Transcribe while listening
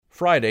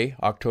Friday,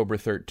 October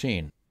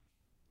 13.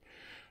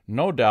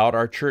 No doubt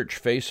our church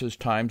faces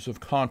times of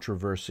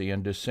controversy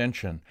and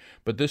dissension,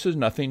 but this is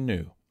nothing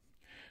new.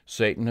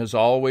 Satan has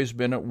always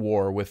been at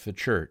war with the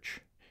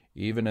church.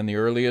 Even in the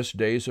earliest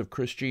days of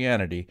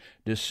Christianity,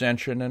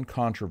 dissension and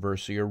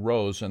controversy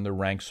arose in the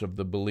ranks of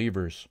the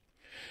believers.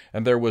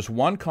 And there was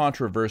one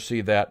controversy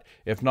that,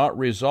 if not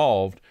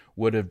resolved,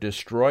 would have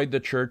destroyed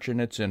the church in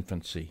its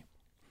infancy.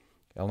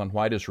 Ellen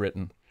White has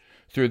written,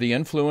 "Through the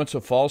influence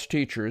of false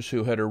teachers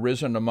who had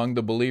arisen among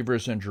the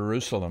believers in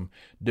Jerusalem,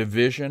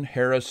 division,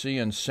 heresy,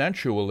 and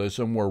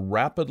sensualism were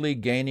rapidly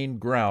gaining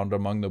ground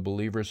among the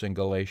believers in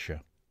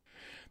Galatia.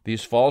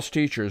 These false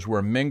teachers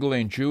were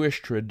mingling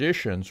Jewish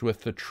traditions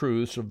with the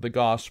truths of the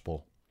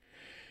gospel.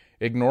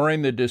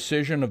 Ignoring the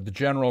decision of the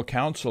General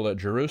Council at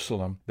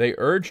Jerusalem, they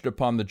urged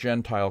upon the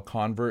Gentile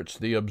converts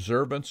the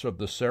observance of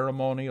the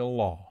ceremonial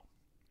law."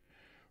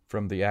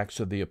 From the Acts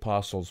of the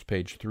Apostles,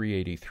 page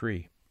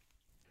 383.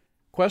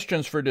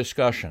 Questions for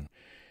discussion.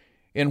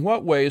 In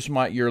what ways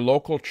might your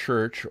local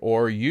church,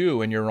 or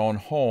you in your own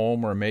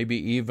home, or maybe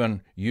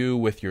even you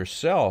with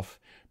yourself,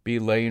 be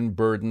laying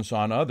burdens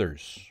on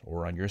others,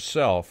 or on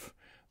yourself,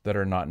 that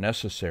are not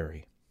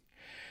necessary?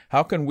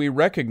 How can we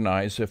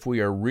recognize if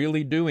we are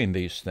really doing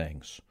these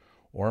things?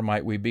 Or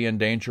might we be in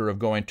danger of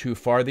going too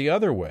far the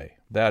other way?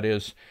 That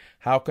is,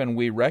 how can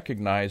we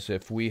recognize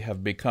if we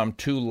have become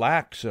too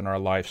lax in our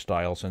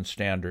lifestyles and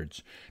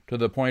standards, to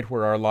the point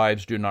where our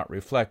lives do not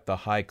reflect the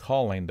high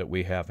calling that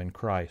we have in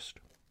Christ?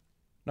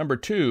 Number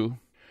 2,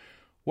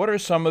 what are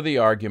some of the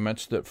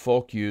arguments that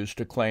folk use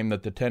to claim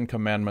that the Ten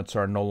Commandments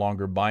are no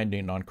longer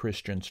binding on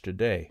Christians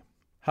today?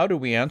 How do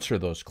we answer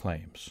those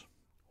claims?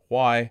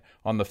 Why,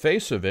 on the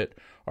face of it,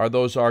 are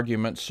those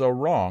arguments so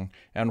wrong,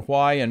 and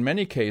why, in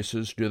many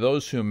cases, do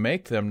those who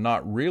make them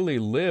not really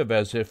live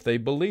as if they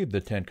believe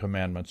the Ten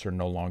Commandments are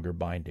no longer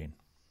binding?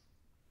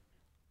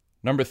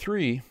 Number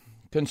 3,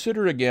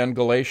 consider again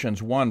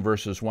Galatians 1,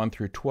 verses 1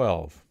 through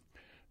 12.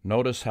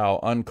 Notice how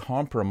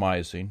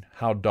uncompromising,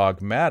 how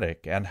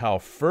dogmatic, and how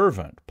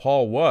fervent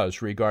Paul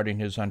was regarding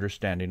his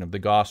understanding of the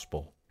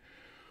gospel.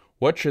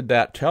 What should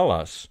that tell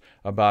us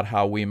about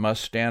how we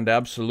must stand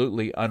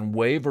absolutely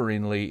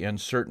unwaveringly in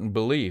certain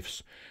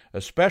beliefs,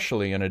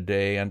 especially in a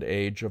day and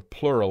age of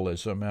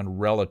pluralism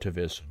and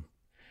relativism?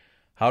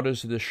 How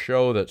does this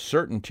show that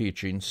certain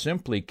teaching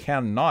simply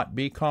cannot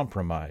be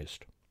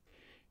compromised?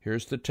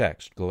 Here's the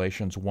text,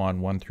 Galatians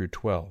 1, 1 through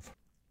 12.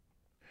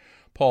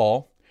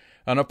 Paul,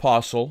 an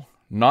apostle,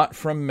 not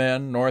from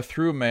men nor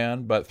through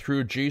man, but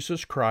through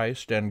Jesus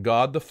Christ and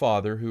God the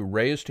Father who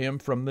raised him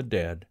from the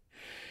dead,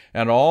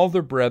 and all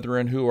the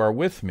brethren who are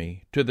with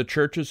me, to the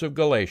churches of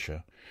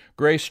Galatia,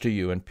 grace to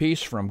you and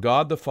peace from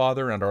God the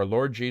Father and our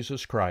Lord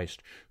Jesus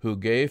Christ, who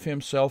gave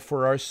himself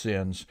for our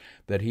sins,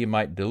 that he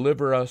might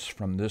deliver us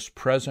from this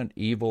present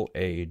evil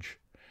age,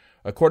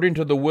 according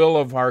to the will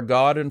of our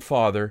God and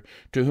Father,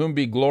 to whom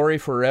be glory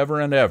forever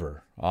and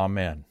ever.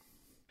 Amen.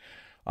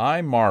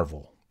 I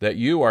marvel that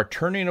you are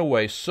turning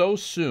away so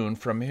soon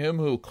from him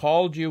who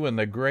called you in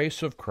the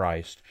grace of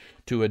Christ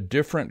to a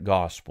different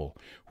gospel,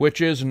 which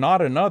is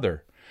not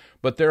another,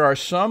 but there are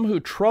some who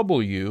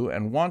trouble you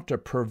and want to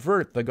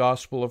pervert the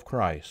gospel of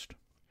Christ.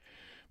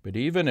 But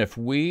even if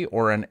we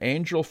or an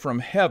angel from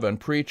heaven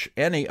preach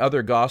any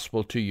other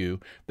gospel to you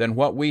than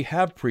what we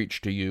have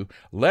preached to you,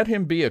 let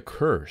him be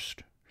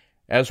accursed.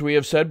 As we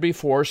have said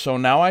before, so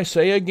now I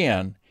say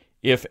again,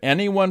 if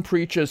anyone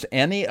preaches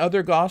any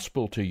other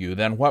gospel to you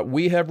than what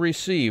we have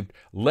received,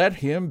 let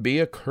him be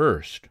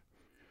accursed.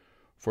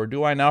 For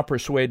do I now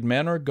persuade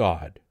men or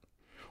God?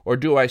 Or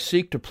do I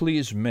seek to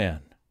please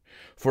men?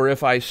 For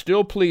if I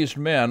still pleased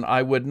men,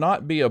 I would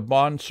not be a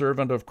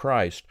bondservant of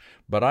Christ.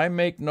 But I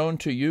make known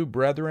to you,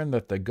 brethren,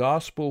 that the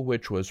gospel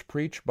which was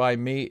preached by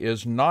me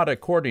is not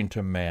according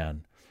to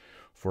man.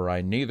 For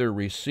I neither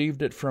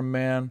received it from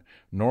man,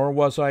 nor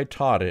was I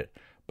taught it,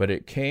 but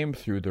it came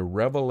through the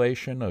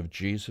revelation of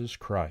Jesus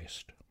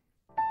Christ.